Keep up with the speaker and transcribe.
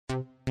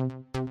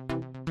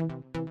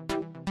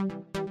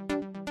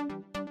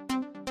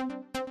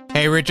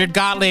Hey, Richard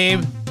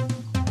Gottlieb.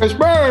 Chris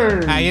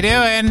Byrne. How you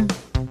doing?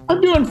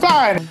 I'm doing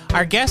fine.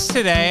 Our guests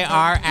today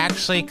are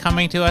actually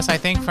coming to us, I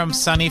think, from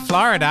sunny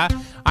Florida.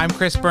 I'm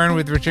Chris Byrne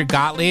with Richard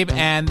Gottlieb,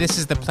 and this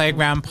is the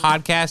Playground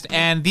Podcast.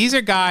 And these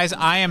are guys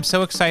I am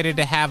so excited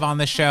to have on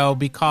the show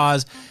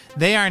because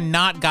they are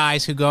not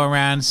guys who go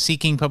around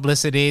seeking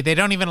publicity. They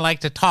don't even like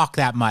to talk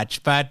that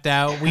much, but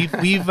we've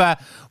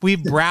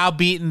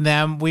browbeaten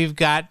them. We've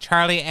got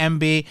Charlie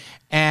Emby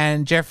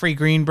and Geoffrey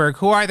Greenberg,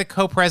 who are the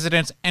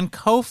co-presidents and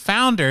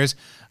co-founders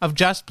of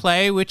Just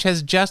Play, which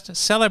has just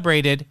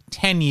celebrated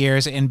 10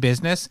 years in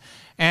business.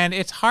 And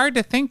it's hard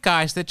to think,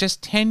 guys, that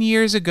just 10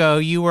 years ago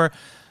you were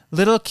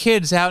little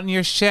kids out in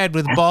your shed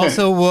with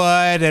balsa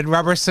wood and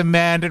rubber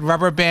cement and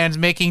rubber bands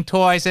making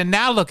toys, and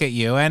now look at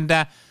you.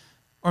 And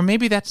or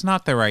maybe that's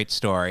not the right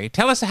story.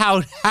 Tell us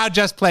how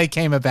Just Play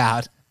came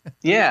about.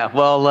 Yeah,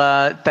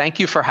 well, thank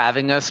you for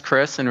having us,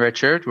 Chris and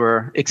Richard.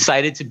 We're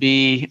excited to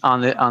be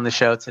on the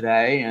show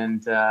today,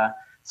 and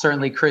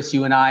certainly, Chris,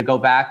 you and I go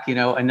back,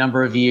 a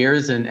number of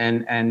years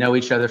and know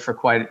each other for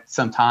quite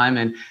some time.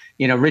 And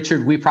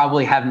Richard, we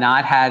probably have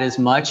not had as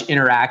much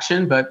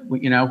interaction, but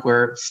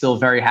we're still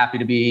very happy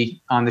to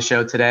be on the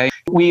show today.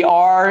 We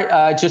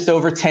are just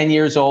over 10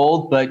 years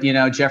old, but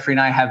Geoffrey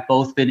and I have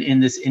both been in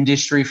this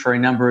industry for a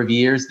number of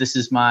years. This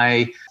is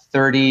my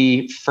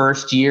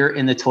 31st year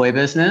in the toy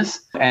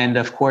business. And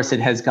of course, it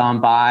has gone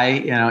by,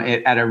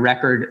 at a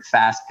record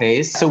fast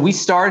pace. So we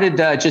started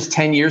just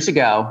 10 years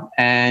ago.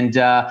 And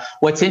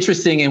what's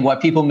interesting and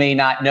what people may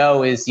not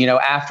know is,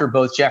 after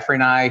both Geoffrey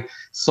and I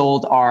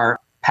sold our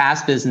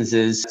past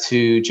businesses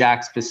to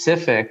Jack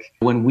Pacific,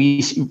 when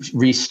we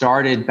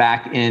restarted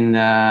back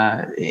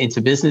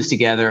into business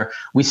together,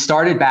 we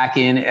started back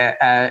in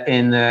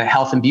the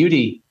health and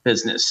beauty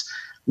business.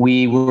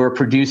 We were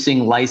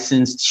producing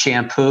licensed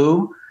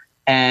shampoo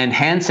and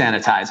hand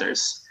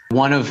sanitizers.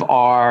 One of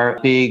our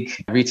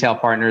big retail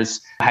partners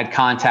had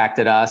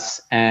contacted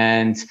us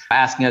and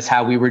asking us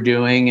how we were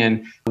doing.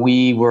 And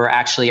we were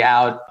actually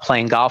out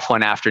playing golf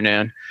one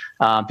afternoon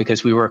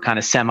because we were kind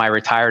of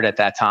semi-retired at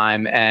that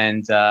time.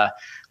 And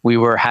we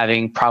were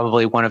having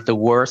probably one of the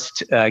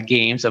worst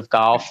games of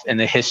golf in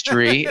the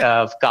history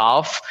of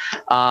golf.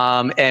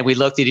 And we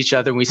looked at each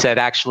other and we said,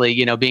 actually,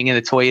 being in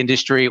the toy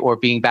industry or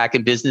being back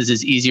in business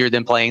is easier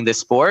than playing this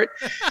sport.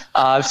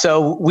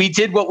 So we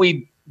did what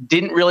we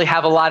didn't really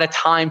have a lot of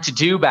time to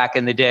do back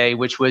in the day,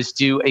 which was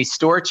do a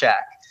store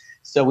check.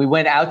 So we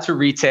went out to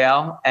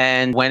retail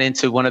and went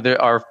into one of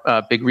our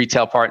big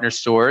retail partner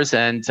stores.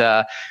 And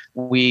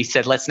we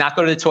said, let's not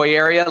go to the toy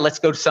area. Let's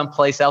go to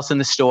someplace else in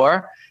the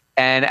store.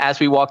 And as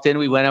we walked in,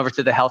 we went over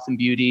to the health and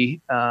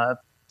beauty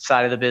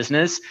side of the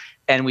business.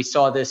 And we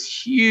saw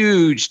this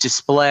huge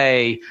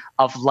display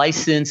of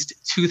licensed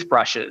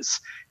toothbrushes.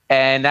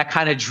 And that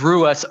kind of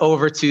drew us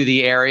over to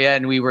the area,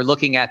 and we were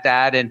looking at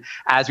that. And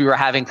as we were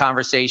having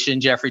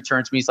conversation, Geoffrey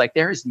turned to me, he's like,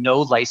 there is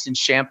no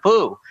licensed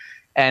shampoo.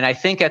 And I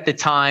think at the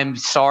time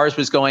SARS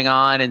was going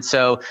on. And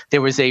so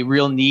there was a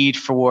real need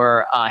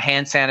for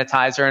hand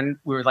sanitizer. And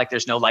we were like,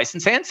 there's no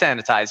licensed hand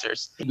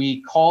sanitizers.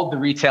 We called the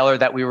retailer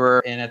that we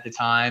were in at the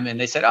time, and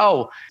they said,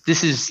 oh,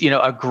 this is,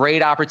 a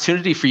great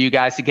opportunity for you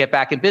guys to get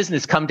back in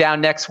business. Come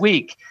down next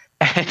week.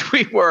 And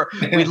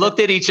we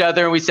looked at each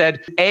other and we said,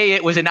 A,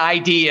 it was an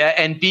idea,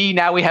 and B,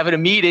 now we have a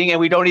meeting and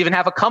we don't even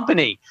have a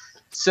company.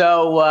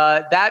 So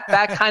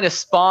that kind of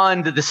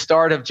spawned the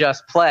start of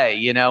Just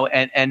Play,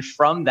 and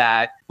from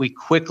that, we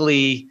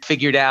quickly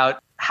figured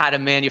out how to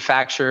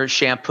manufacture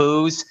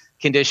shampoos,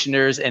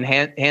 conditioners, and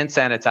hand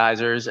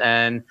sanitizers.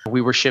 And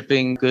we were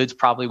shipping goods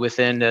probably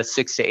within a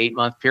 6 to 8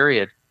 month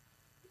period.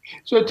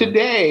 So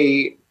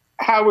today,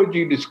 how would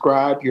you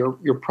describe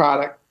your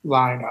product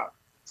lineup?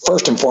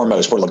 First and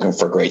foremost, we're looking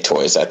for great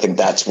toys. I think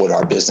that's what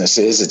our business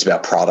is. It's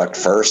about product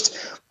first.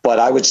 But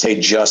I would say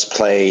Just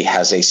Play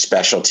has a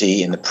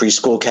specialty in the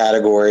preschool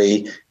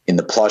category, in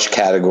the plush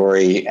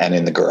category, and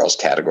in the girls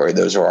category.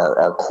 Those are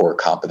our core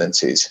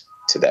competencies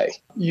today.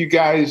 You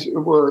guys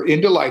were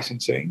into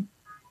licensing.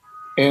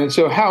 And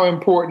so how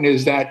important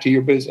is that to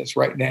your business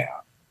right now?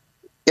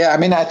 Yeah,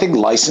 I think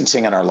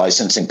licensing and our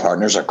licensing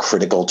partners are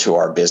critical to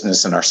our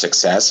business and our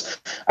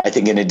success. I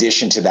think in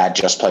addition to that,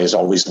 Just Play is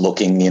always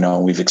looking,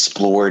 we've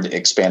explored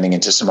expanding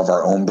into some of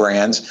our own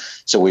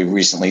brands. So we've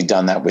recently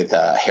done that with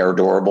Hair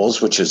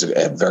Adorables, which is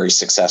a very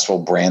successful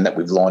brand that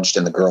we've launched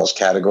in the girls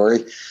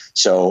category.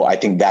 So I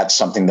think that's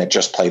something that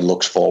Just Play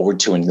looks forward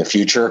to in the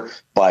future.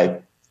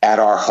 But at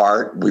our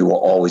heart, we will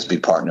always be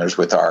partners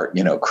with our,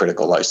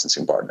 critical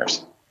licensing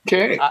partners.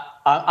 Okay.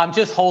 I'm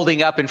just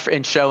holding up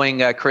and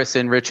showing Chris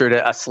and Richard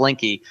a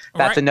Slinky.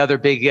 That's right. Another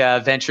big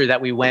venture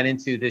that we went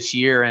into this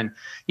year. And,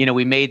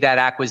 we made that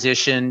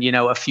acquisition,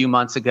 a few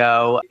months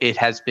ago. It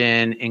has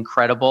been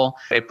incredible.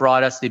 It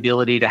brought us the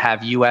ability to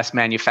have U.S.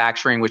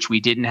 manufacturing, which we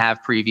didn't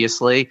have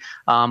previously.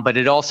 But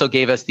it also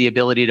gave us the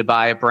ability to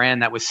buy a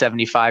brand that was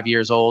 75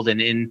 years old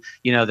and in,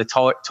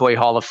 the Toy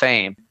Hall of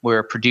Fame.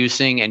 We're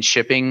producing and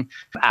shipping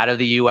out of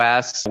the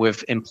U.S.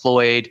 We've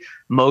employed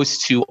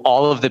most to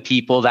all of the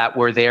people that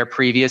were there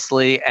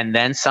previously and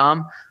then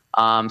some.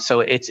 So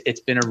it's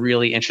been a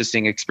really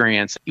interesting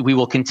experience. We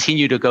will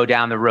continue to go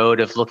down the road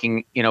of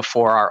looking,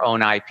 for our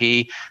own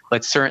IP,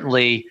 but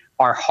certainly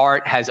our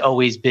heart has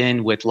always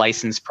been with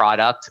licensed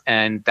product,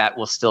 and that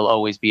will still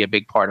always be a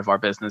big part of our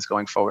business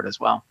going forward as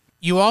well.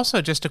 You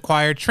also just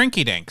acquired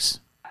Shrinky Dinks.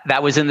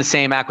 That was in the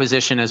same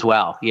acquisition as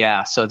well.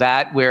 Yeah. So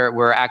that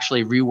we're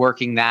actually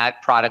reworking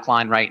that product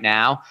line right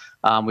now.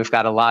 We've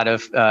got a lot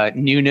of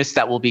newness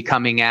that will be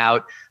coming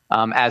out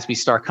as we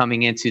start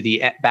coming into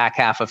the back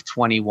half of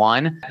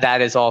 21.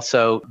 That has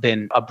also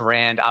been a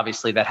brand,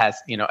 obviously, that has,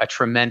 a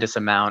tremendous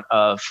amount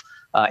of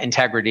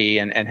integrity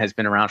and has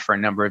been around for a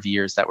number of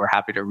years that we're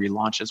happy to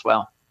relaunch as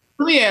well.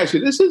 Let me ask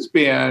you, this has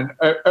been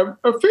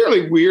a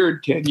fairly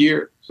weird 10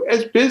 years.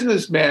 As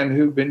businessmen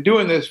who've been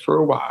doing this for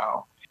a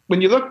while,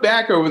 when you look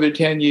back over the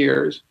 10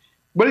 years,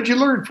 what did you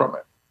learn from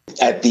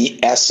it? At the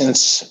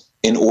essence,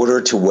 in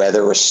order to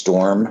weather a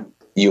storm,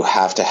 you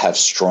have to have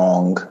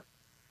strong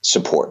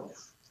support.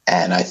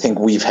 And I think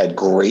we've had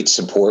great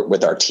support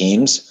with our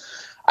teams.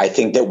 I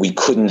think that we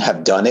couldn't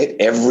have done it.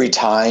 Every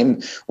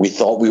time we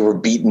thought we were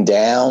beaten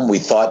down, we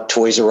thought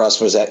Toys R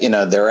Us was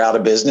they're out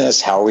of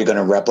business. How are we going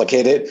to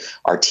replicate it?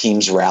 Our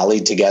teams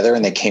rallied together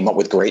and they came up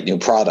with great new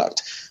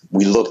product.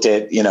 We looked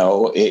at,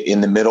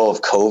 in the middle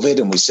of COVID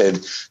and we said,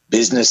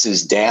 business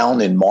is down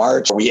in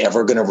March. Are we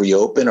ever going to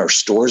reopen? Are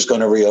stores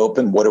going to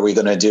reopen? What are we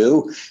going to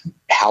do?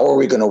 How are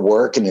we going to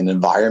work in an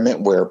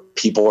environment where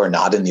people are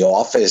not in the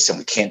office and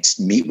we can't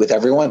meet with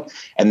everyone?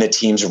 And the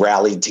teams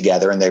rallied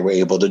together and they were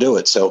able to do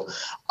it. So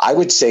I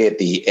would say at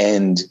the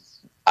end,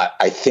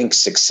 I think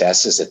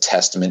success is a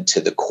testament to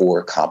the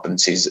core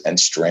competencies and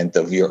strength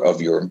of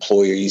your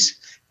employees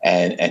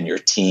and your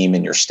team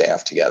and your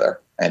staff together.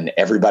 And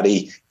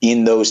everybody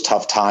in those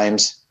tough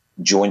times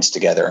joins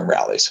together and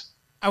rallies.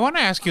 I want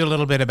to ask you a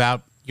little bit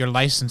about your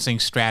licensing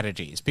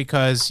strategies,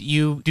 because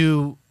you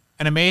do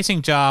an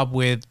amazing job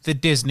with the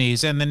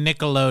Disneys and the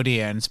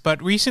Nickelodeons,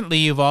 but recently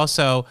you've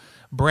also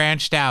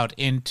branched out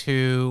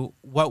into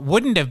what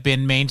wouldn't have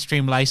been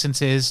mainstream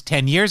licenses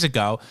 10 years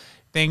ago,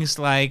 things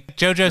like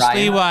JoJo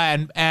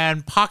Siwa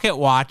and Pocket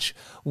Watch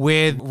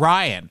with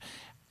Ryan.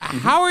 Mm-hmm.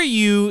 How are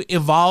you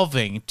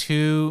evolving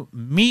to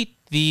meet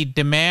the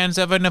demands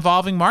of an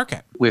evolving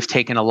market? We've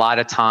taken a lot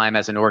of time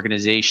as an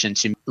organization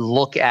to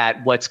look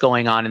at what's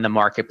going on in the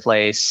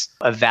marketplace,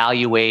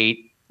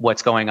 evaluate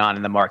what's going on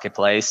in the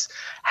marketplace,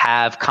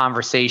 have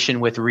conversation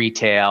with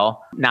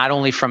retail, not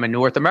only from a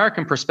North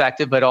American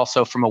perspective, but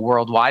also from a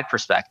worldwide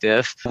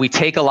perspective. We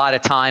take a lot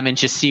of time and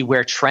just see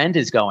where trend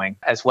is going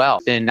as well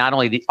in not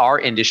only our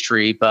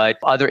industry, but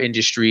other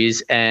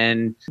industries.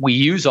 And we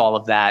use all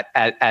of that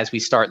as we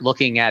start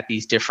looking at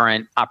these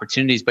different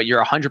opportunities. But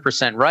you're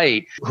 100%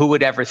 right. Who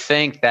would ever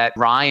think that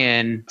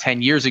Ryan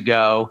 10 years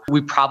ago,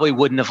 we probably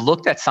wouldn't have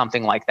looked at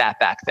something like that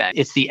back then.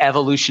 It's the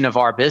evolution of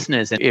our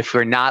business. And if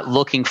we're not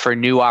looking for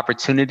new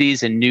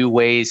opportunities and new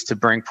ways to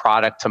bring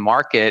product to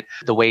market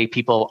the way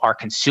people are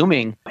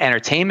consuming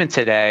entertainment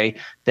today,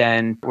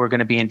 then we're going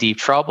to be in deep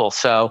trouble.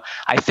 So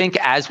I think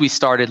as we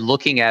started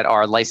looking at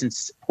our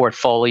license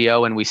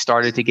portfolio and we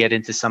started to get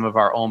into some of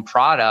our own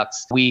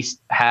products, we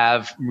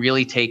have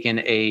really taken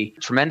a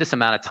tremendous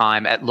amount of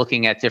time at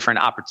looking at different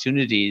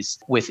opportunities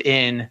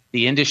within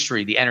the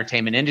industry, the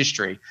entertainment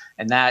industry.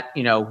 And that,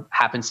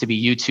 happens to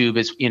be YouTube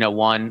is,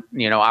 one,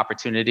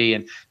 opportunity.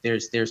 And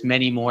there's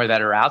many more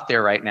that are out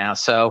there right now.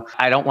 So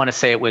I don't want to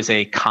say it was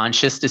a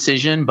conscious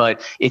decision,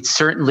 but it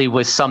certainly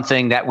was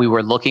something that we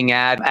were looking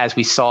at as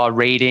we saw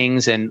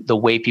ratings and the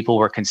way people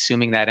were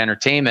consuming that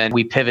entertainment.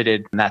 We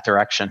pivoted in that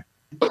direction.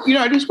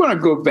 I just want to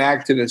go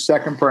back to the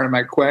second part of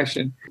my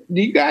question.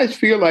 Do you guys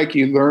feel like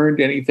you learned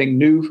anything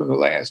new from the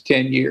last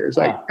 10 years?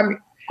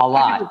 A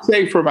lot. I would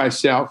say for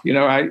myself,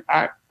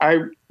 I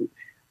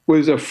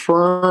was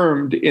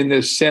affirmed in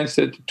this sense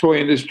that the toy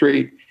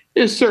industry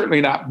is certainly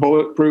not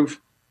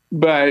bulletproof,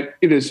 but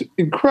it is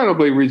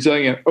incredibly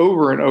resilient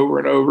over and over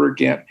and over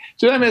again.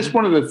 So that's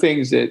one of the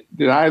things that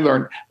I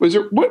learned.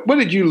 What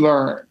did you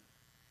learn?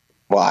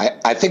 Well,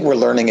 I think we're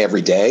learning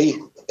every day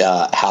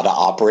how to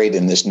operate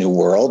in this new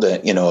world,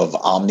 of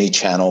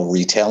omni-channel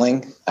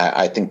retailing.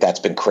 I think that's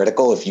been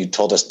critical. If you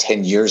told us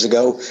 10 years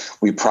ago,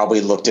 we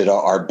probably looked at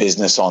our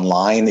business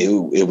online.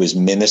 It was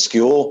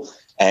minuscule.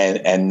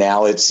 And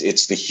now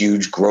it's the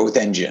huge growth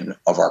engine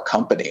of our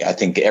company. I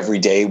think every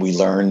day we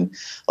learn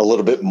a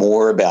little bit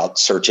more about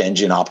search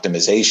engine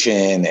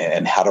optimization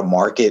and how to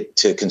market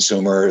to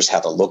consumers, how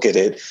to look at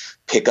it,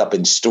 pick up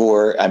in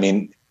store. I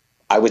mean,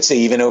 I would say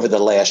even over the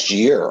last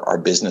year, our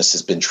business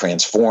has been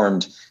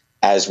transformed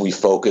as we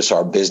focus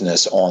our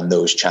business on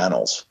those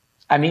channels.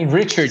 I mean,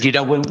 Richard,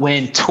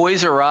 when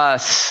Toys R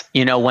Us,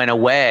 went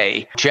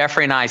away,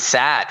 Geoffrey and I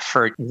sat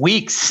for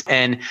weeks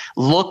and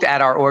looked at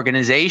our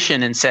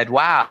organization and said,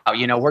 wow,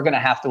 we're going to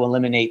have to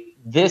eliminate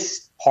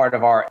this part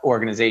of our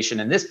organization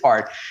and this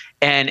part.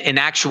 And in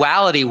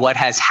actuality, what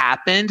has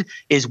happened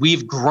is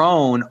we've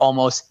grown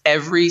almost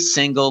every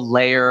single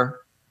layer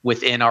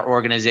within our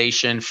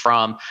organization,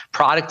 from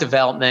product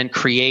development,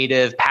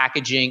 creative,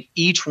 packaging.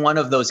 Each one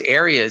of those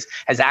areas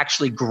has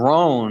actually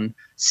grown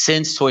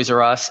since Toys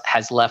R Us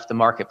has left the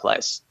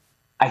marketplace.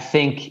 I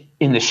think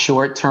in the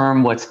short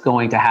term, what's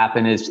going to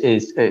happen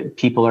is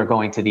people are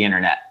going to the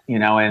internet,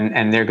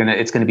 and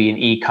it's going to be an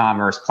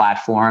e-commerce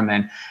platform.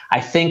 And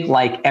I think,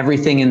 like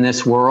everything in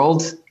this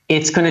world,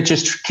 it's going to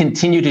just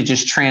continue to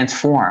just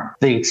transform.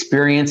 The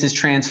experience is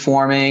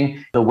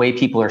transforming. The way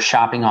people are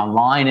shopping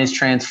online is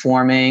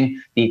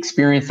transforming. The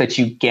experience that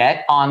you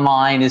get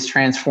online is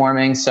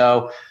transforming.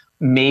 So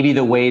maybe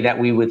the way that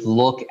we would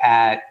look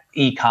at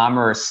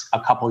e-commerce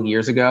a couple of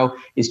years ago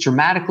is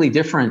dramatically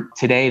different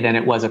today than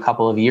it was a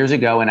couple of years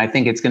ago. And I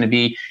think it's going to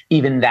be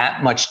even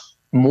that much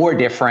more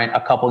different a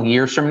couple of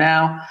years from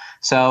now.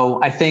 So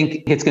I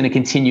think it's going to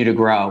continue to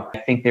grow. I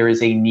think there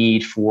is a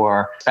need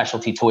for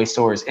specialty toy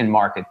stores in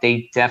market.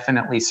 They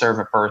definitely serve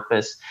a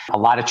purpose. A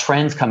lot of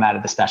trends come out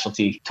of the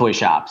specialty toy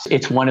shops.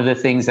 It's one of the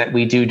things that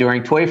we do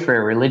during Toy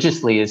Fair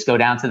religiously is go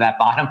down to that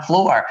bottom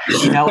floor,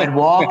 and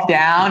walk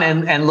down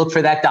and look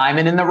for that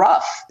diamond in the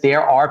rough.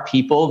 There are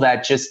people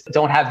that just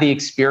don't have the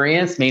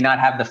experience, may not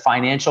have the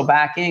financial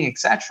backing,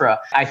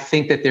 etc. I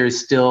think that there's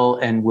still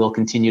and will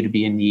continue to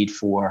be a need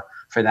for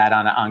that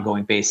on an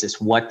ongoing basis.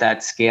 What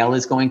that scale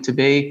is going to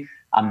be,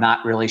 I'm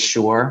not really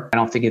sure. I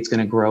don't think it's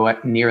going to grow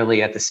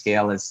nearly at the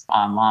scale as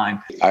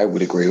online. I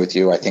would agree with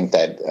you. I think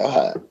that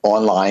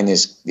online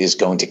is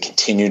going to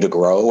continue to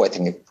grow. I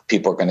think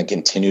people are going to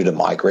continue to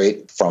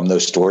migrate from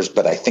those stores,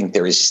 but I think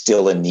there is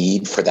still a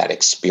need for that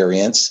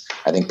experience.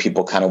 I think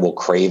people kind of will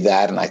crave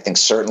that. And I think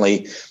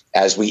certainly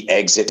as we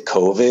exit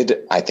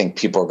COVID, I think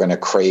people are going to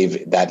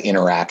crave that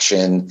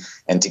interaction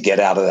and to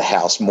get out of the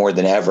house more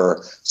than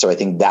ever. So I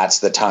think that's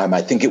the time.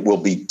 I think it will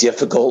be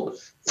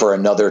difficult for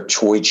another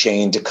toy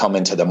chain to come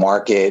into the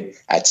market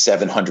at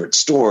 700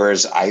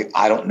 stores. I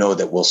don't know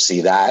that we'll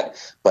see that,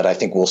 but I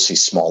think we'll see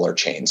smaller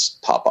chains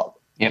pop up.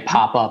 Yeah,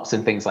 pop-ups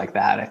and things like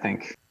that, I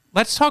think.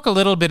 Let's talk a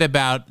little bit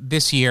about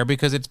this year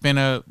because it's been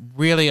a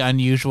really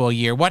unusual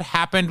year. What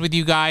happened with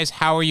you guys?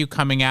 How are you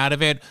coming out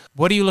of it?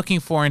 What are you looking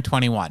for in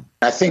 21?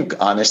 I think,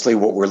 honestly,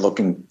 what we're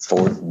looking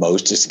forward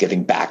most is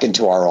getting back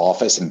into our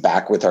office and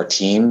back with our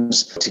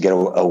teams to get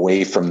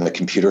away from the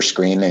computer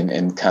screen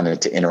and kind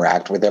of to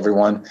interact with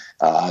everyone,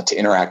 to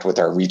interact with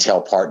our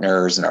retail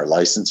partners and our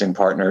licensing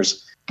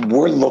partners.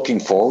 We're looking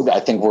forward. I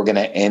think we're going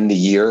to end the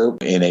year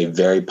in a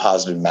very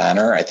positive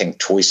manner. I think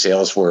toy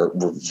sales were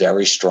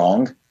very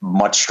strong,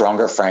 much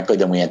stronger, frankly,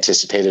 than we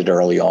anticipated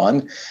early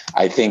on.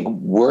 I think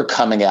we're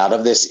coming out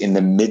of this in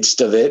the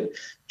midst of it.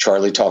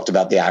 Charlie talked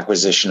about the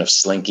acquisition of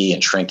Slinky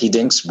and Shrinky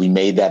Dinks. We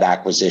made that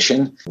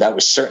acquisition. That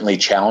was certainly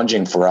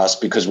challenging for us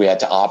because we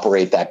had to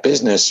operate that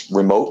business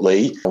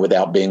remotely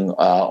without being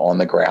on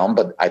the ground.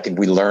 But I think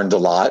we learned a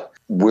lot.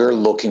 We're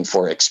looking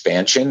for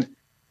expansion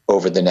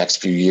over the next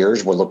few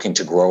years. We're looking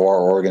to grow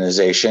our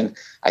organization.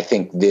 I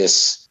think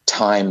this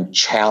time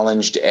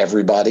challenged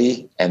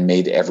everybody and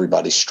made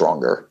everybody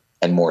stronger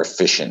and more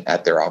efficient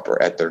at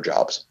their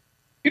jobs.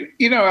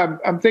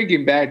 I'm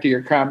thinking back to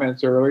your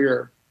comments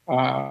earlier,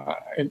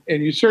 and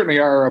you certainly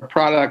are a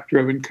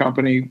product-driven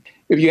company.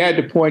 If you had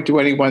to point to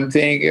any one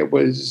thing, it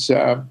was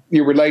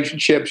your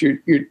relationships, you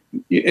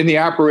in the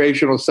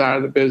operational side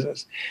of the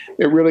business.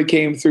 It really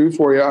came through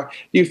for you.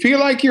 Do you feel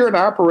like you're an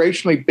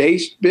operationally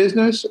based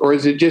business, or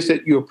is it just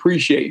that you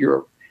appreciate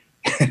your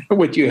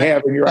what you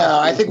have in your No,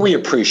 I think we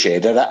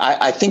appreciate it.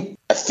 I think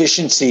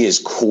efficiency is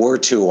core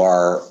to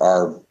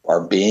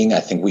our being. I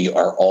think we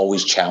are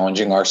always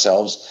challenging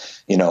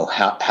ourselves.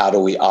 How do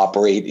we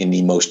operate in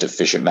the most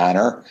efficient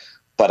manner?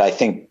 But I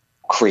think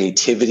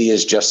creativity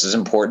is just as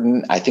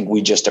important. I think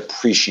we just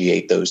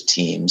appreciate those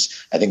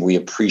teams. I think we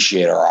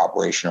appreciate our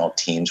operational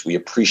teams. We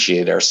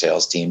appreciate our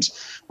sales teams.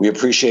 We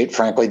appreciate,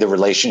 frankly, the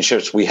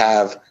relationships we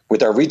have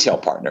with our retail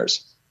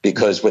partners,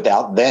 because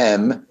without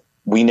them,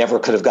 we never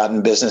could have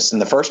gotten business in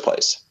the first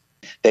place.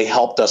 They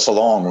helped us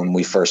along when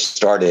we first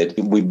started.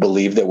 We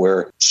believe that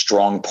we're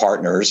strong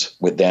partners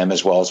with them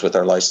as well as with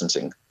our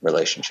licensing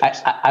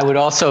relationships. I would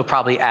also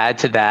probably add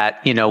to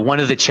that, one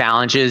of the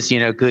challenges,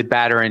 good,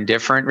 bad, or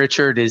indifferent,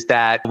 Richard, is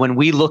that when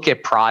we look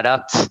at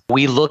products,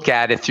 we look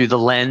at it through the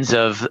lens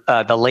of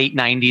the late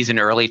 90s and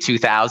early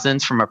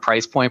 2000s from a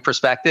price point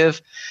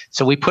perspective.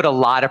 So we put a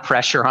lot of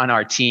pressure on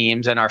our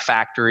teams and our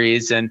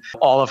factories and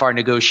all of our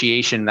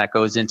negotiation that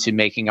goes into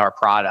making our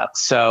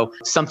products. So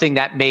something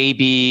that may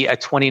be a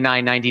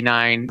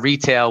 $29.99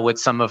 retail with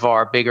some of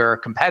our bigger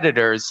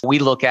competitors, we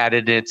look at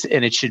it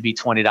and it should be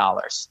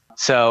 $20.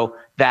 So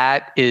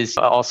that is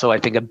also, I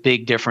think, a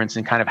big difference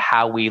in kind of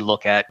how we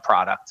look at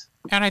product.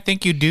 And I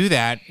think you do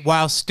that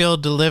while still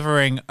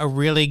delivering a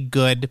really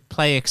good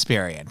play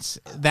experience.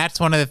 That's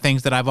one of the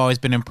things that I've always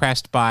been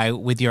impressed by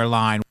with your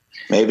line.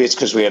 Maybe it's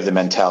because we have the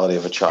mentality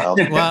of a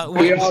child. Well,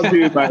 we all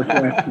do, my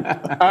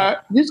friend.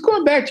 Just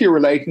going back to your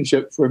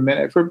relationship for a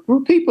minute, for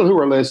people who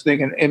are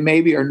listening and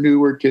maybe are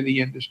newer to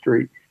the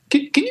industry,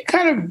 can you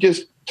kind of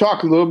just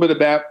talk a little bit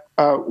about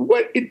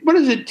what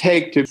does it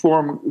take to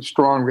form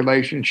strong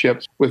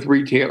relationships with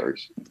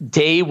retailers?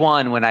 Day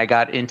one, when I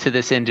got into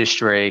this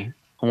industry,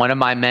 one of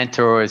my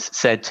mentors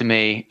said to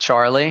me,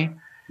 Charlie,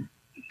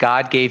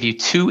 God gave you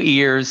 2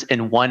 ears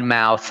and 1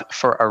 mouth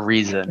for a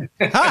reason.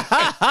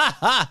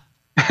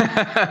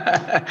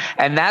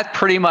 And that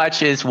pretty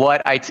much is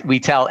what we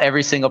tell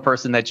every single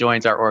person that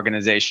joins our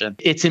organization.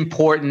 It's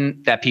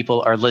important that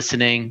people are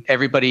listening.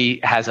 Everybody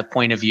has a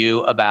point of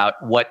view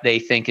about what they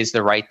think is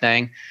the right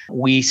thing.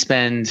 We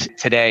spend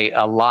today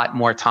a lot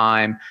more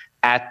time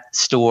at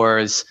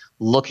stores,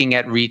 looking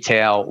at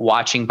retail,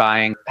 watching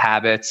buying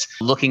habits,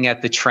 looking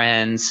at the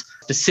trends.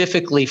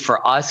 Specifically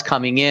for us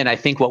coming in, I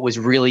think what was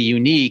really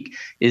unique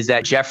is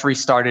that Geoffrey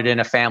started in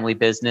a family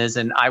business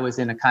and I was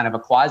in a kind of a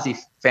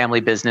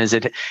quasi-family business.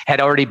 It had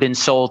already been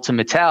sold to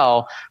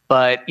Mattel,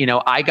 but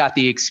I got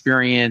the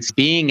experience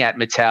being at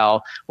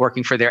Mattel,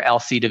 working for their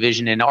LC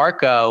division in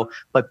Arco,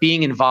 but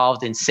being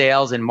involved in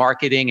sales and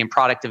marketing and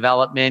product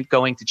development,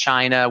 going to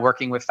China,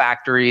 working with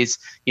factories,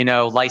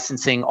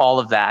 licensing, all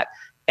of that.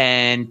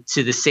 And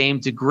to the same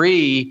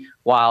degree,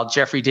 while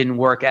Geoffrey didn't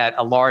work at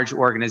a large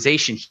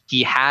organization,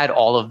 he had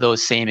all of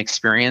those same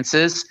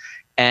experiences.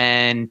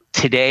 And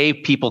today,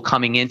 people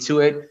coming into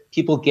it,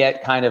 people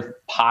get kind of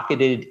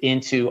pocketed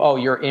into, oh,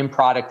 you're in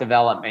product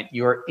development,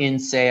 you're in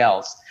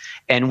sales.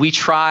 And we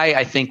try,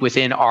 I think,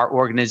 within our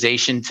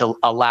organization to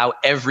allow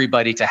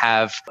everybody to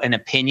have an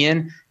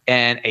opinion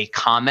and a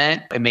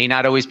comment. It may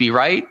not always be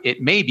right.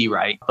 It may be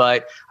right.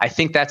 But I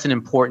think that's an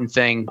important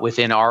thing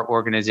within our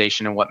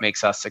organization and what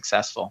makes us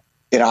successful.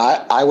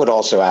 I would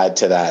also add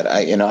to that.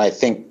 I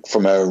think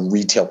from a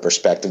retail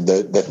perspective,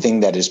 the thing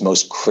that is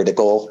most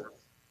critical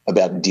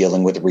about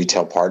dealing with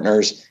retail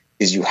partners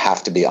is you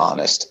have to be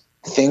honest.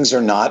 Things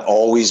are not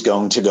always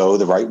going to go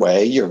the right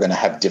way. You're going to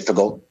have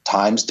difficult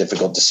times,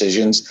 difficult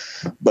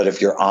decisions. But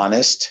if you're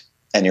honest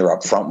and you're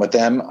upfront with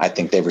them, I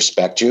think they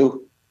respect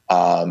you.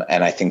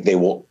 And I think they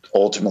will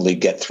ultimately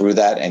get through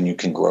that and you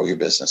can grow your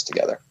business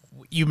together.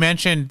 You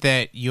mentioned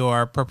that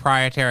your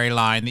proprietary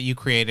line that you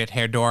created,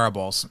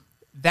 Hairdorables,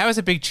 that was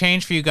a big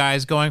change for you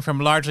guys, going from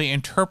largely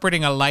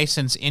interpreting a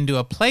license into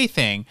a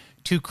plaything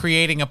to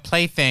creating a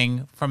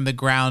plaything from the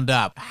ground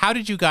up. How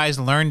did you guys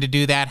learn to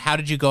do that? How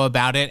did you go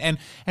about it?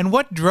 And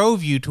what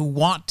drove you to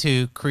want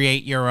to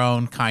create your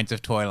own kinds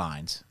of toy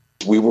lines?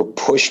 We were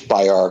pushed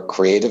by our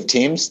creative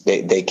teams.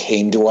 They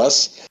came to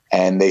us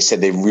and they said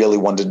they really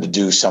wanted to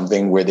do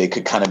something where they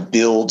could kind of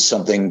build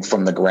something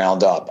from the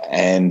ground up.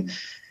 And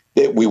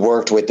we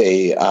worked with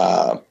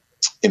a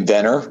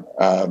inventor,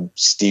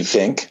 Steve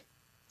Fink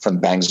from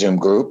Bang Zoom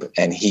Group,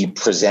 and he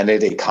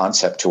presented a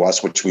concept to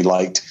us, which we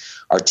liked.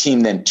 Our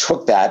team then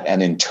took that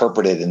and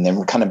interpreted, and then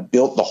we kind of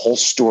built the whole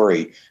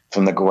story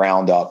from the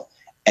ground up.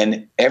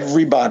 And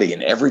everybody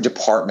in every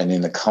department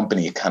in the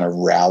company kind of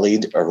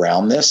rallied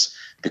around this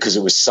because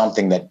it was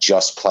something that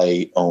Just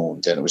Play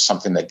owned, and it was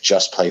something that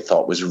Just Play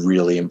thought was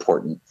really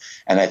important.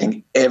 And I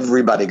think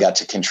everybody got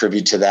to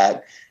contribute to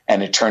that,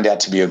 and it turned out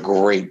to be a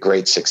great,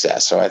 great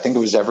success. So I think it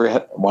was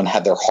everyone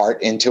had their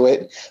heart into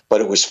it,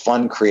 but it was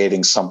fun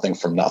creating something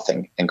from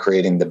nothing and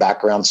creating the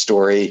background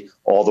story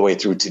all the way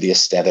through to the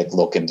aesthetic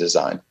look and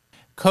design.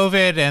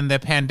 COVID and the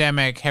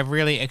pandemic have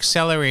really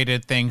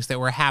accelerated things that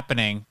were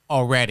happening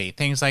already.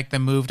 Things like the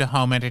move to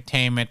home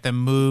entertainment, the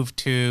move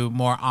to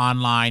more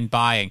online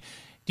buying.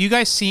 Do you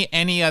guys see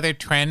any other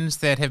trends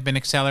that have been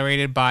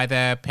accelerated by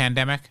the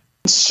pandemic?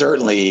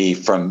 Certainly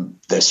from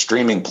the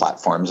streaming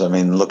platforms. I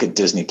mean, look at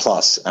Disney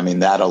Plus. I mean,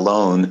 that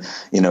alone,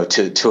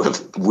 to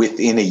have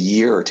within a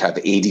year to have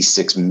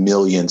 86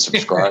 million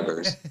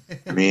subscribers,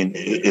 I mean,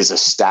 is a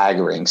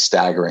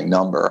staggering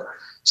number.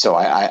 So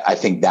I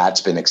think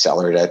that's been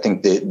accelerated. I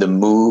think the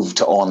move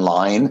to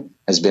online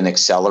has been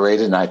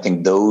accelerated. And I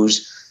think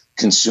those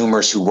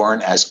consumers who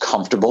weren't as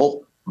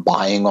comfortable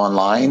buying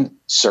online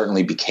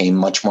certainly became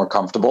much more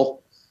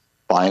comfortable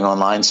buying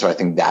online. So I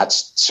think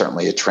that's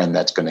certainly a trend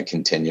that's going to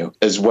continue,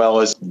 as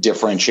well as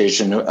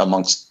differentiation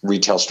amongst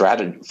retail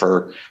strategy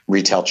for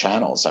retail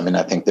channels. I mean,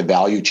 I think the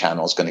value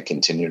channel is going to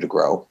continue to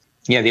grow.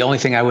 Yeah, the only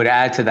thing I would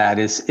add to that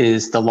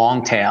is the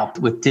long tail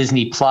with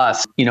Disney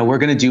Plus. We're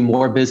going to do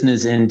more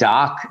business in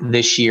dock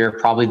this year,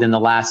 probably than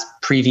the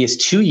previous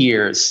 2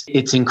 years.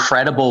 It's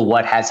incredible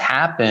what has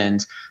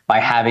happened by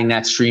having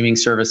that streaming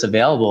service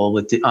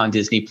available on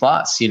Disney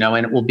Plus,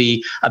 and it will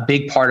be a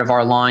big part of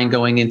our line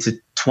going into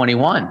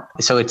 21.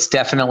 So it's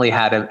definitely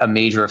had a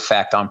major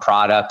effect on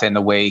product and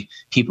the way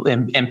people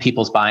and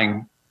people's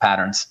buying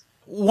patterns.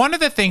 One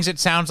of the things it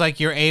sounds like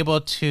you're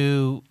able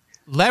to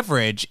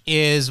leverage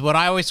is what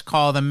I always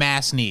call the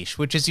mass niche,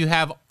 which is you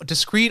have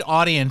discrete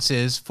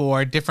audiences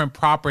for different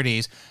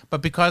properties,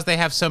 but because they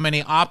have so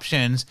many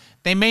options,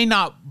 they may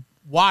not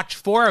watch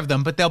 4 of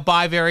them, but they'll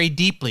buy very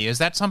deeply. Is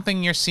that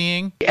something you're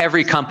seeing?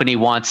 Every company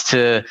wants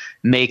to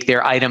make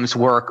their items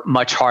work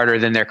much harder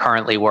than they're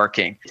currently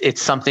working.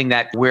 It's something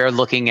that we're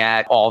looking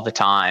at all the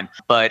time.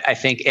 But I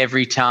think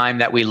every time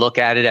that we look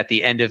at it at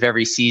the end of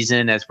every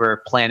season, as we're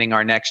planning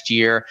our next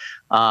year,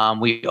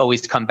 we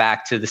always come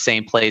back to the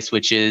same place,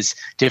 which is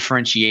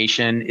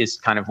differentiation is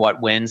kind of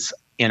what wins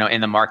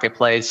in the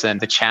marketplace, and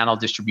the channel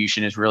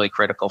distribution is really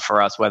critical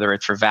for us, whether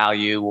it's for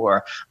value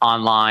or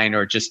online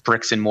or just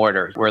bricks and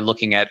mortar. We're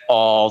looking at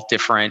all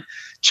different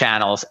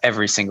channels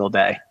every single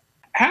day.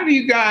 How do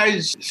you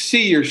guys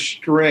see your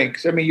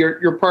strengths? I mean,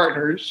 you're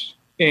partners,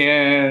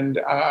 and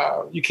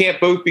you can't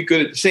both be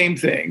good at the same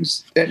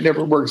things. That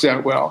never works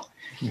out well.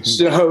 Mm-hmm.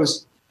 So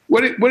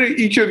what are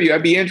each of you?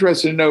 I'd be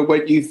interested to know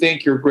what you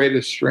think your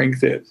greatest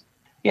strength is.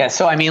 Yeah.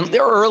 So, I mean,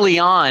 early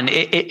on,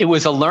 it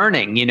was a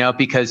learning,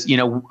 because,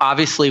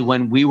 obviously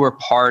when we were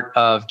part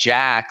of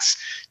Jax,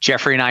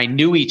 Geoffrey and I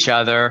knew each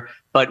other,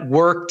 but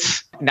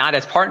worked not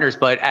as partners,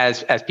 but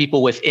as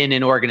people within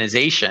an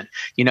organization,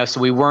 so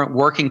we weren't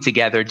working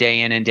together day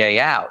in and day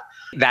out.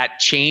 That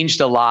changed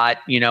a lot,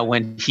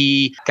 when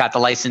he got the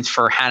license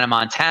for Hannah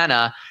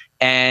Montana,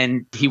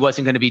 and he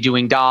wasn't going to be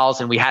doing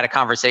dolls. And we had a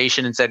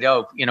conversation and said,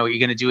 are you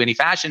going to do any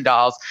fashion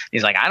dolls? And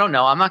he's like, I don't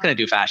know. I'm not going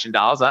to do fashion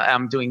dolls.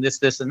 I'm doing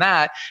this, and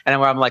that. And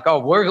I'm like,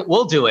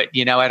 we'll do it,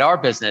 at our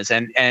business.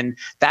 And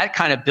that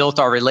kind of built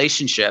our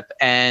relationship.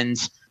 And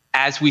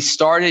as we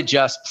started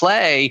Just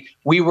Play,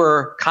 we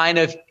were kind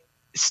of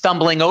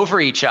stumbling over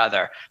each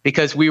other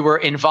because we were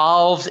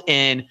involved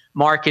in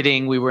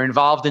marketing, we were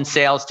involved in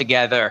sales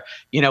together,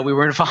 we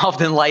were involved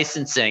in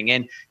licensing,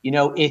 and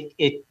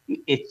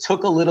it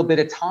took a little bit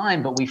of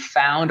time, but we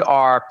found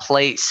our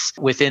place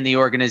within the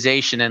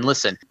organization. And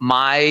listen,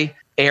 my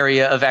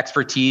area of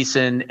expertise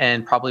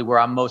and probably where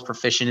I'm most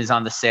proficient is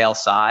on the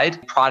sales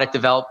side. Product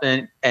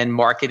development and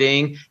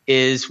marketing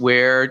is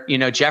where,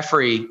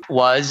 Geoffrey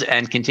was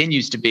and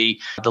continues to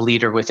be the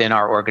leader within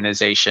our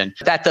organization.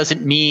 That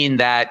doesn't mean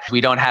that we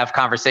don't have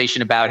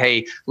conversation about,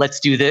 hey, let's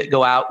do this,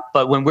 go out.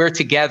 But when we're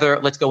together,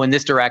 let's go in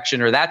this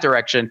direction or that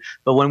direction.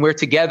 But when we're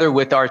together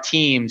with our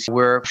teams,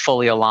 we're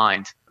fully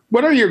aligned.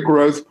 What are your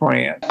growth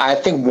plans? I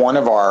think one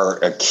of our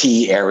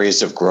key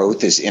areas of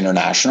growth is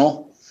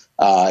international.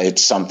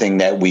 It's something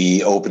that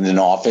we opened an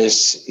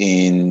office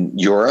in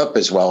Europe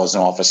as well as an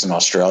office in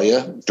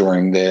Australia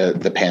during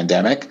the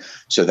pandemic.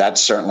 So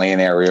that's certainly an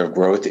area of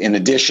growth. In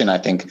addition, I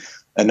think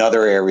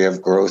another area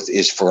of growth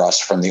is for us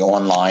from the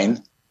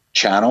online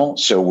channel.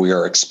 So we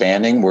are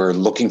expanding. We're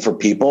looking for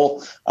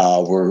people.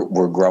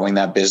 We're growing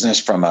that business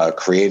from a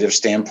creative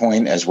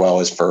standpoint as well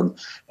as from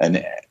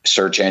a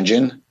search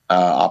engine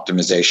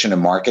optimization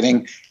and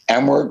marketing.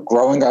 And we're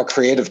growing our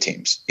creative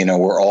teams.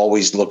 We're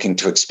always looking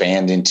to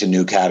expand into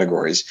new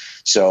categories.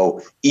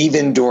 So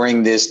even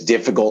during this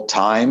difficult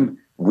time,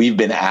 we've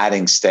been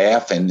adding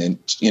staff and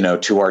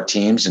to our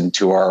teams and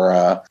to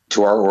our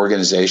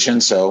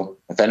organization. So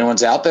if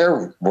anyone's out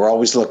there, we're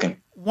always looking.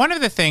 One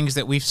of the things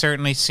that we've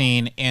certainly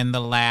seen in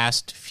the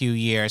last few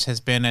years has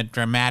been a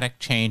dramatic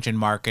change in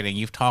marketing.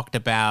 You've talked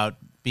about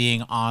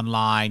being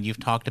online, you've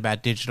talked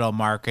about digital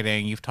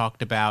marketing, you've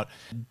talked about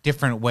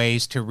different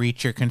ways to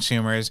reach your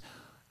consumers.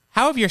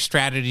 How have your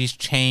strategies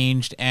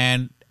changed,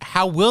 and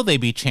how will they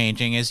be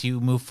changing as you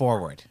move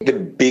forward? The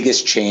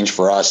biggest change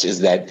for us is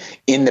that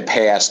in the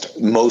past,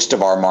 most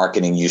of our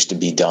marketing used to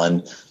be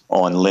done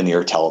on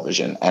linear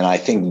television. And I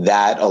think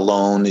that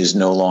alone is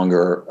no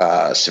longer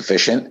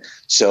sufficient.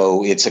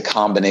 So it's a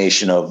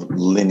combination of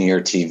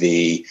linear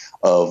TV,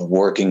 of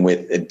working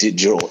with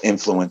digital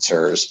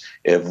influencers,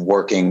 of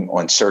working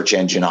on search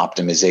engine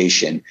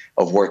optimization,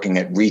 of working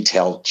at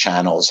retail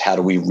channels. How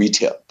do we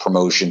retail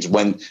promotions?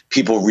 When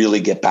people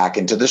really get back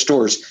into the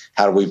stores,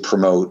 how do we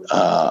promote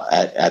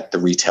at the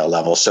retail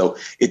level? So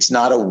it's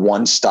not a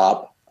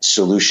one-stop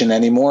solution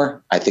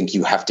anymore. I think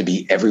you have to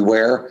be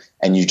everywhere,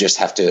 and you just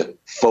have to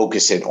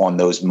focus it on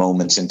those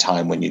moments in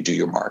time when you do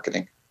your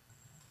marketing.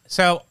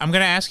 So I'm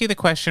going to ask you the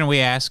question we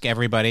ask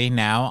everybody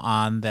now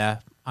on the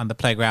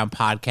Playground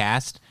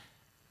podcast.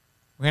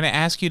 We're going to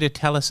ask you to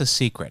tell us a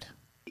secret.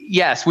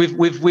 Yes,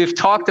 we've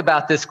talked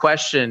about this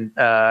question,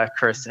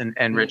 Chris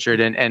and Richard,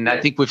 and I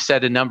think we've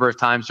said a number of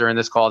times during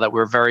this call that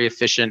we're very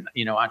efficient,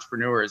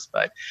 entrepreneurs.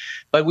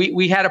 But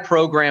we had a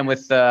program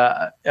with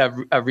a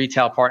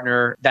retail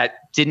partner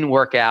that didn't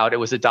work out. It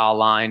was a doll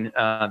line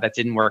that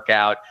didn't work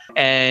out,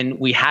 and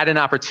we had an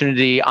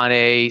opportunity on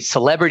a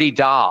celebrity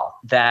doll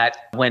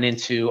that went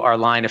into our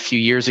line a few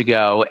years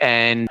ago,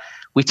 and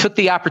we took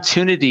the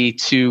opportunity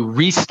to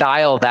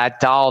restyle that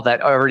doll that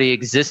already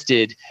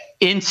existed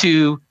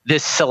into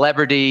this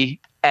celebrity.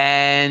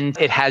 And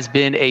it has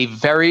been a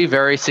very,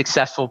 very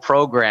successful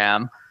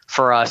program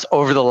for us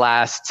over the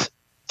last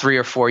 3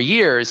 or 4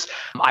 years.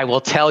 I will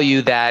tell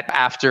you that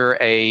after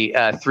a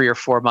 3 or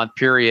 4 month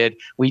period,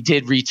 we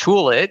did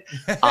retool it,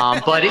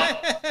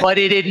 but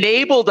it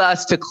enabled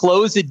us to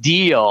close a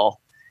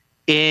deal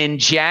in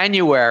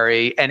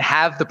January and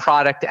have the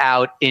product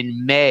out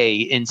in May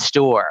in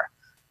store.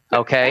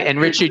 Okay. And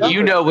Richard,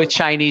 with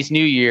Chinese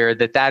New Year,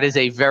 that is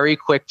a very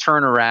quick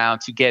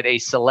turnaround to get a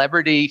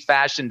celebrity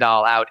fashion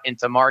doll out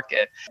into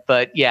market.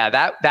 But yeah,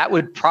 that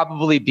would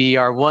probably be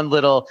our one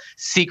little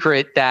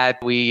secret,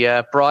 that we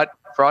brought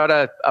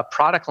a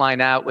product line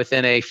out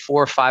within a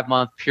 4 or 5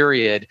 month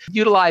period,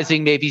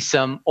 utilizing maybe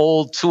some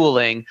old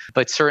tooling,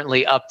 but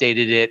certainly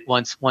updated it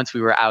once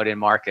we were out in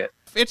market.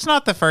 It's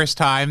not the first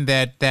time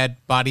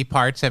that body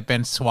parts have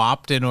been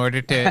swapped in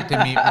order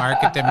to meet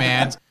market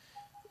demands.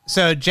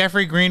 So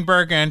Geoffrey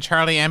Greenberg and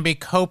Charlie Emby,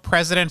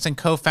 co-presidents and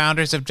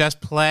co-founders of Just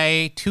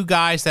Play, two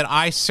guys that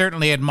I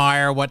certainly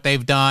admire what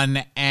they've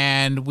done,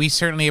 and we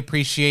certainly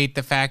appreciate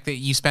the fact that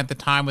you spent the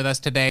time with us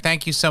today.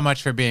 Thank you so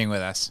much for being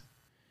with us.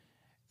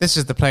 This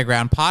is the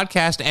Playground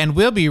Podcast, and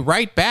we'll be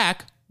right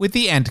back with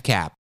the end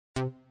cap.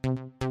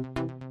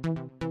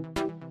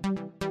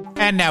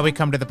 And now we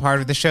come to the part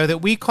of the show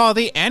that we call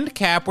the end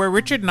cap, where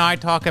Richard and I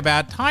talk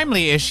about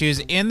timely issues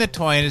in the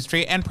toy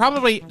industry, and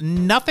probably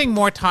nothing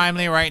more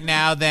timely right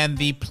now than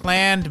the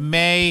planned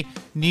May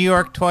New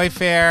York Toy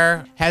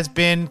Fair has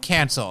been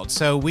canceled.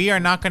 So we are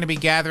not going to be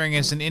gathering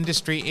as an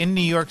industry in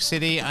New York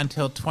City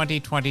until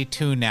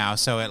 2022 now,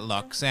 so it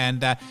looks.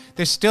 And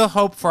there's still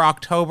hope for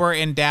October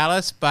in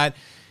Dallas, but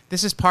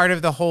this is part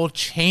of the whole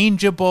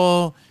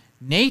changeable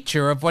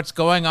nature of what's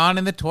going on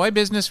in the toy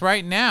business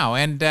right now,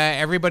 and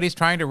everybody's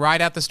trying to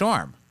ride out the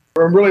storm.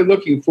 I'm really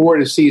looking forward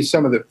to see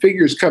some of the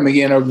figures coming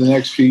in over the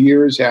next few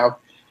years, how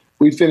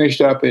we finished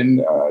up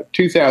in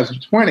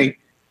 2020,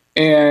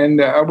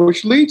 and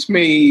which leads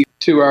me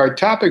to our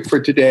topic for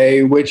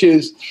today, which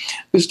is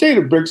the state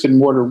of bricks and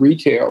mortar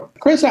retail.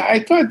 Chris, I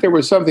thought there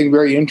was something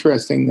very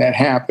interesting that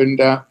happened.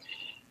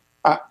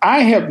 I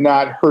have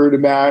not heard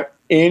about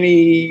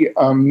any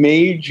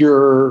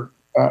major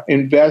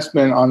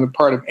investment on the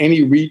part of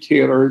any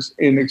retailers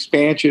in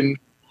expansion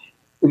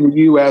in the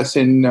U.S.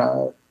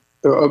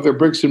 of their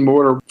bricks and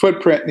mortar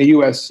footprint in the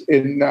U.S.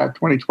 in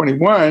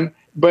 2021.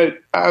 But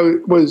I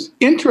was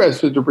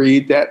interested to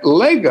read that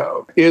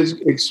Lego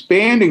is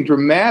expanding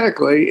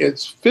dramatically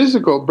its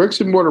physical bricks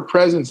and mortar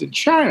presence in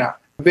China.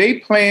 They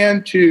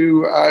plan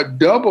to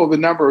double the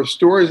number of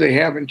stores they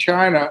have in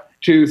China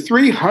to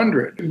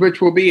 300, which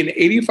will be in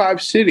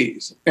 85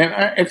 cities. And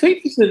I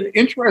think it's an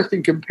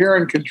interesting compare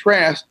and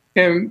contrast.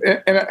 And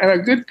a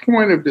good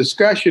point of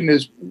discussion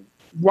is,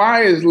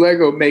 why is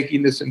Lego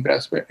making this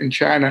investment in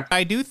China?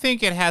 I do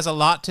think it has a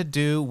lot to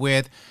do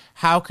with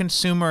how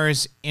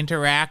consumers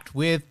interact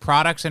with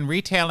products and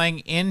retailing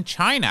in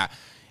China.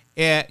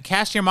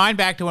 Cast your mind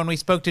back to when we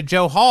spoke to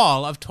Jo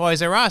Hall of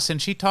Toys R Us,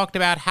 and she talked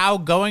about how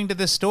going to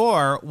the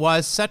store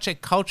was such a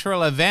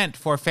cultural event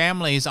for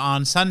families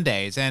on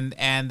Sundays, and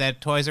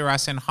that Toys R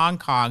Us in Hong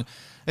Kong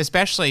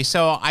especially.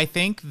 So I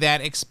think that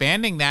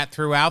expanding that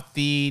throughout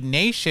the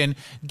nation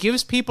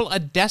gives people a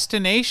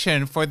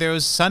destination for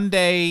those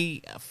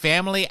Sunday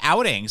family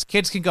outings.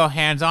 Kids can go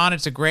hands-on.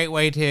 It's a great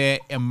way to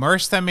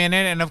immerse them in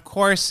it. And of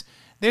course,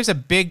 there's a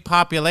big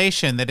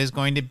population that is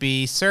going to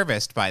be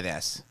serviced by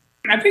this.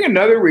 I think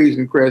another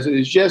reason, Chris,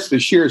 is just the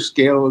sheer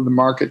scale of the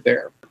market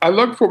there. I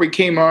looked before we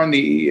came on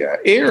the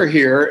air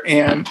here,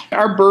 and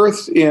our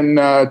births in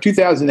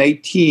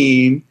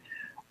 2018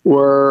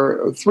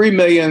 were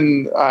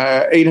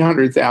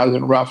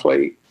 3,800,000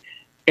 roughly.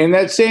 And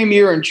that same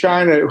year in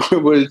China,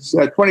 it was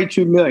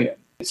 22 million,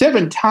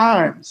 7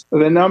 times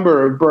the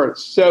number of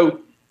births.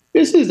 So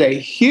this is a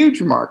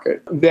huge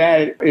market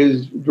that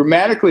is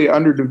dramatically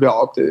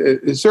underdeveloped,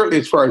 certainly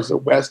as far as the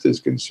West is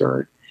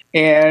concerned.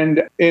 And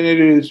it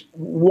is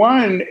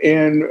one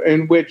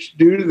in which,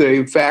 due to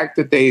the fact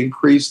that they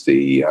increased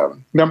the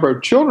number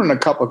of children a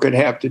couple could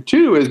have to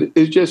 2,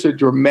 is just a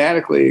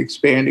dramatically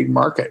expanding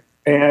market.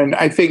 And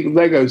I think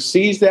Lego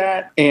sees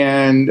that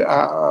and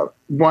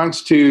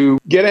wants to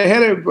get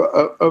ahead of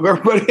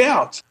everybody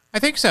else. I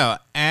think so.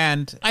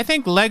 And I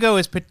think Lego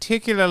is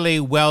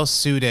particularly well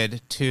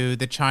suited to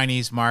the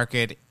Chinese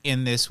market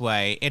in this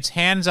way. It's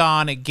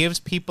hands-on. It gives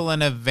people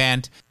an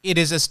event. It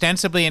is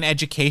ostensibly an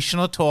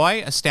educational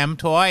toy, a STEM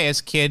toy,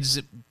 as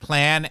kids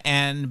plan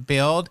and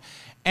build.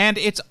 And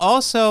it's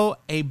also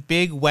a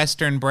big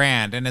Western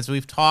brand. And as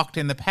we've talked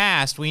in the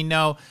past, we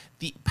know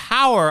the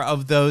power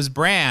of those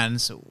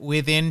brands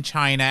within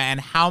China and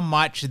how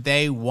much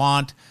they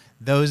want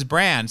those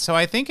brands. So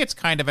I think it's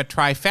kind of a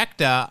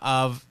trifecta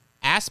of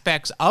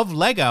aspects of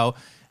Lego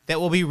that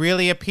will be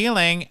really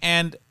appealing.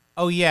 And,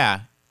 oh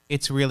yeah,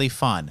 it's really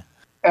fun.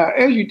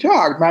 As you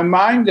talk, my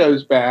mind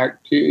goes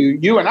back to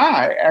you and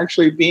I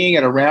actually being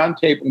at a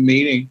roundtable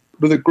meeting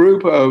with a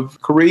group of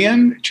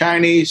Korean,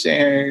 Chinese,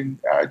 and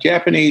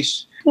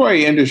Japanese toy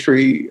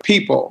industry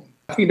people.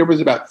 I think there was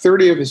about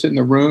 30 of us in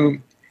the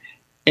room.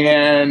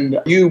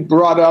 And you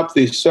brought up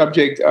the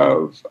subject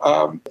of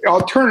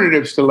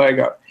alternatives to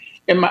Lego.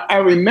 And I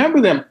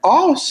remember them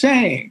all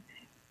saying,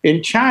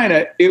 in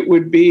China, it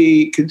would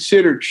be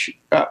considered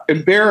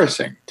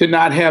embarrassing to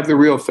not have the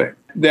real thing,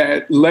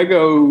 that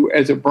Lego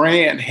as a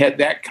brand had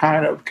that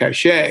kind of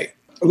cachet.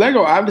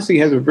 Lego obviously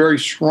has a very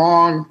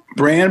strong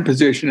brand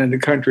position in the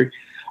country.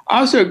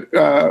 Also,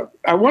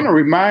 I want to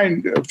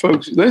remind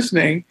folks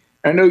listening,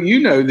 I know you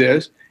know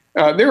this,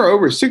 there are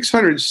over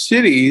 600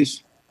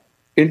 cities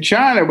in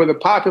China with a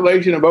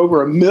population of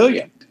over 1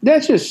 million.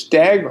 That's just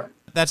staggering.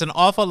 That's an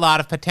awful lot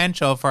of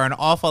potential for an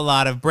awful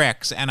lot of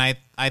bricks. And I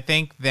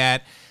think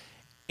that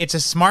it's a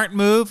smart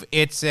move.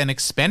 It's an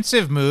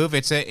expensive move.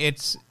 It's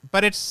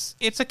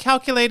a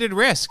calculated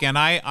risk. And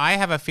I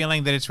have a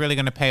feeling that it's really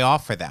going to pay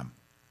off for them.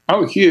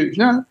 Oh, huge.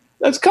 No,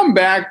 let's come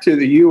back to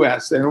the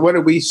U.S. and what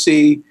do we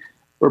see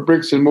for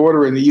bricks and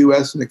mortar in the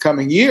U.S. in the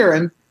coming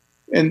year?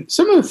 And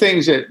some of the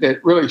things that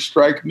really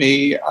strike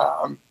me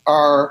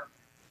are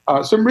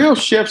some real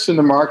shifts in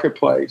the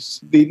marketplace.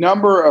 The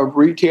number of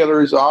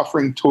retailers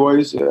offering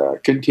toys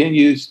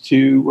continues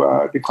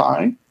to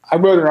decline. I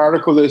wrote an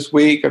article this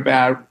week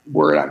about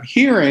where I'm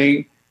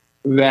hearing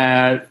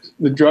that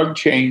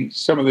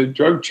some of the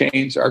drug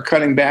chains are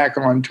cutting back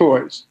on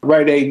toys.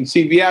 Rite Aid and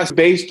CVS,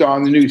 based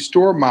on the new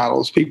store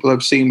models people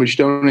have seen, which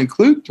don't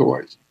include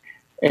toys.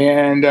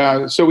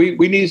 And so we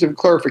need some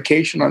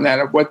clarification on that,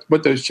 of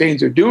what those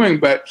chains are doing.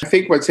 But I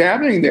think what's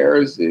happening there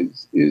is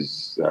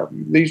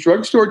these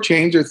drugstore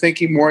chains are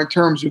thinking more in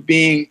terms of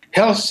being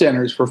health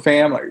centers for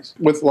families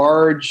with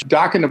large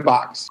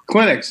dock-in-the-box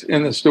clinics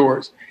in the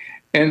stores.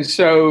 And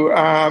so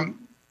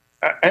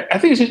I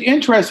think it's just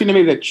interesting to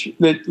me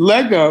that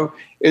Lego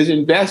is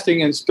investing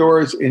in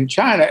stores in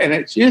China. And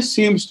it just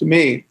seems to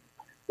me,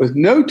 with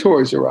no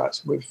Toys R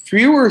Us, with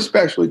fewer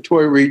specialty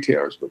toy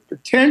retailers, with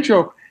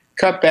potential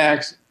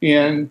cutbacks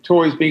in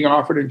toys being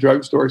offered in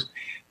drugstores,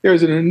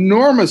 there's an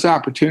enormous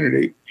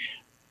opportunity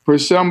for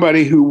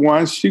somebody who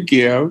wants to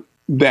give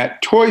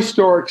that toy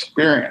store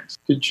experience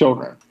to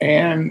children.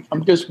 And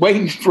I'm just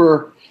waiting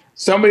for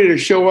somebody to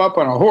show up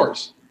on a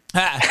horse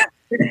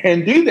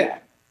and do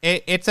that.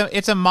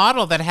 It's a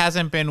model that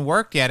hasn't been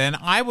worked yet, and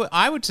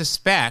I would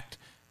suspect,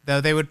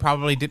 though they would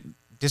probably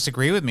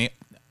disagree with me,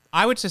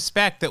 I would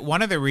suspect that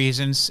one of the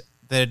reasons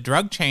the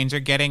drug chains are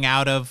getting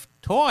out of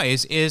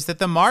toys is that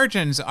the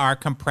margins are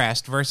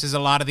compressed versus a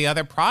lot of the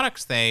other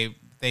products they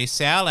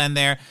sell, and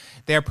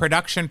their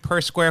production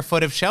per square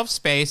foot of shelf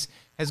space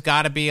has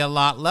got to be a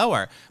lot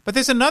lower. But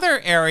there's another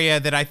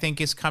area that I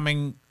think is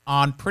coming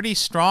on pretty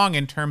strong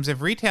in terms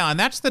of retail, and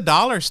that's the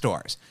dollar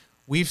stores.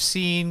 We've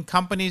seen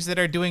companies that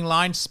are doing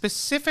lines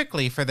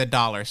specifically for the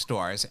dollar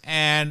stores.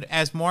 And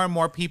as more and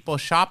more people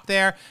shop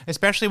there,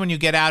 especially when you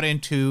get out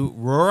into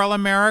rural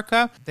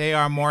America, they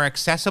are more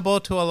accessible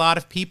to a lot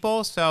of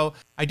people. So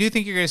I do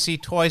think you're going to see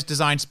toys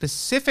designed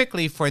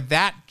specifically for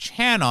that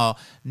channel,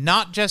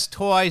 not just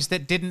toys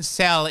that didn't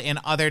sell in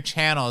other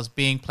channels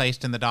being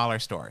placed in the dollar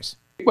stores.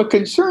 What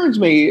concerns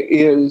me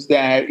is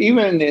that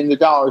even in the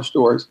dollar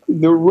stores,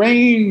 the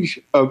range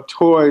of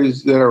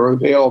toys that are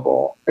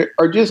available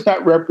are just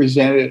not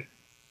represented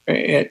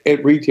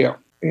at retail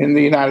in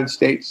the United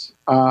States.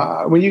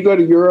 When you go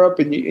to Europe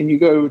and you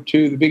go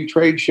to the big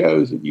trade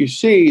shows, and you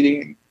see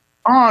the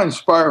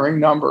awe-inspiring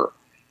number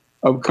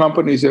of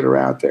companies that are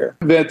out there,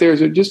 that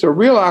there's just a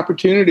real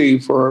opportunity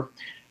for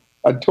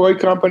a toy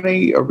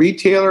company, a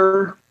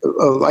retailer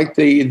like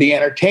the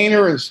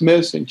Entertainer and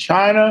Smiths in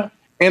China,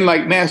 and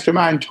like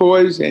Mastermind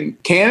Toys in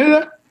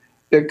Canada,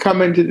 that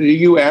come into the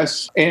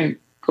U.S. and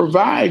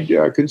provide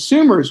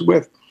consumers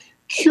with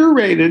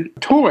curated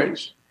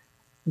toys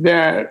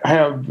that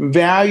have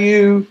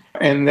value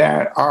and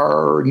that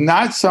are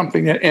not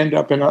something that end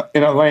up in a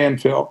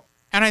landfill.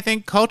 And I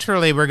think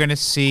culturally we're going to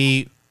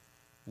see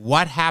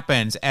what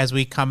happens as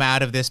we come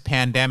out of this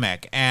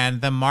pandemic,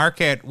 and the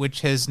market,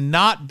 which has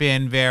not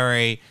been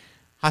very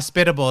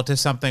hospitable to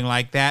something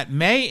like that,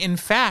 may in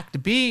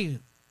fact be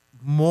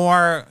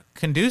more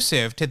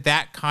conducive to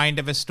that kind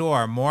of a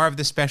store, more of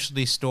the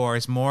specialty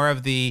stores, more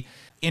of the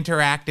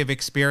interactive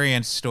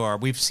experience store.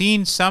 We've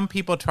seen some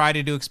people try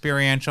to do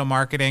experiential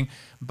marketing,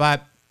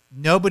 but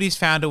nobody's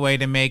found a way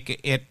to make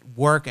it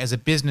work as a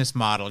business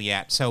model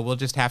yet. So we'll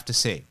just have to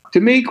see. To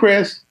me,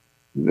 Chris,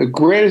 the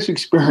greatest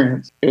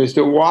experience is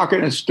to walk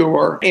in a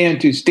store and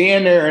to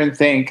stand there and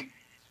think,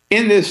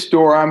 in this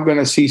store, I'm going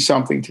to see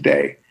something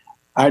today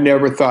I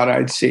never thought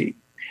I'd see.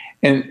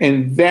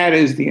 And that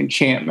is the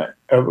enchantment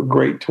of a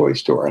great toy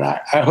store. And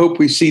I hope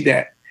we see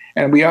that.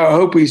 And I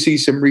hope we see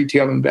some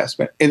retail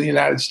investment in the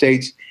United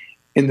States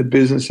in the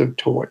business of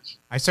toys.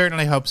 I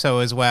certainly hope so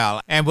as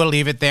well. And we'll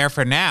leave it there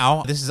for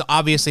now. This is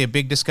obviously a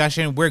big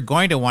discussion we're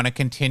going to want to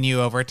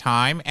continue over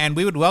time, and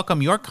we would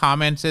welcome your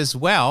comments as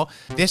well.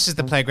 This is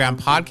the Playground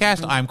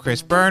Podcast. I'm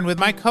Chris Byrne with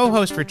my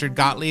co-host Richard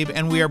Gottlieb,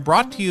 and we are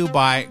brought to you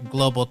by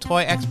global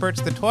toy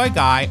experts, The Toy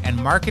Guy, and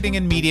marketing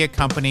and media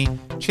company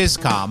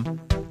Chiscom.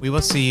 We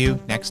will see you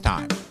next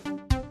time.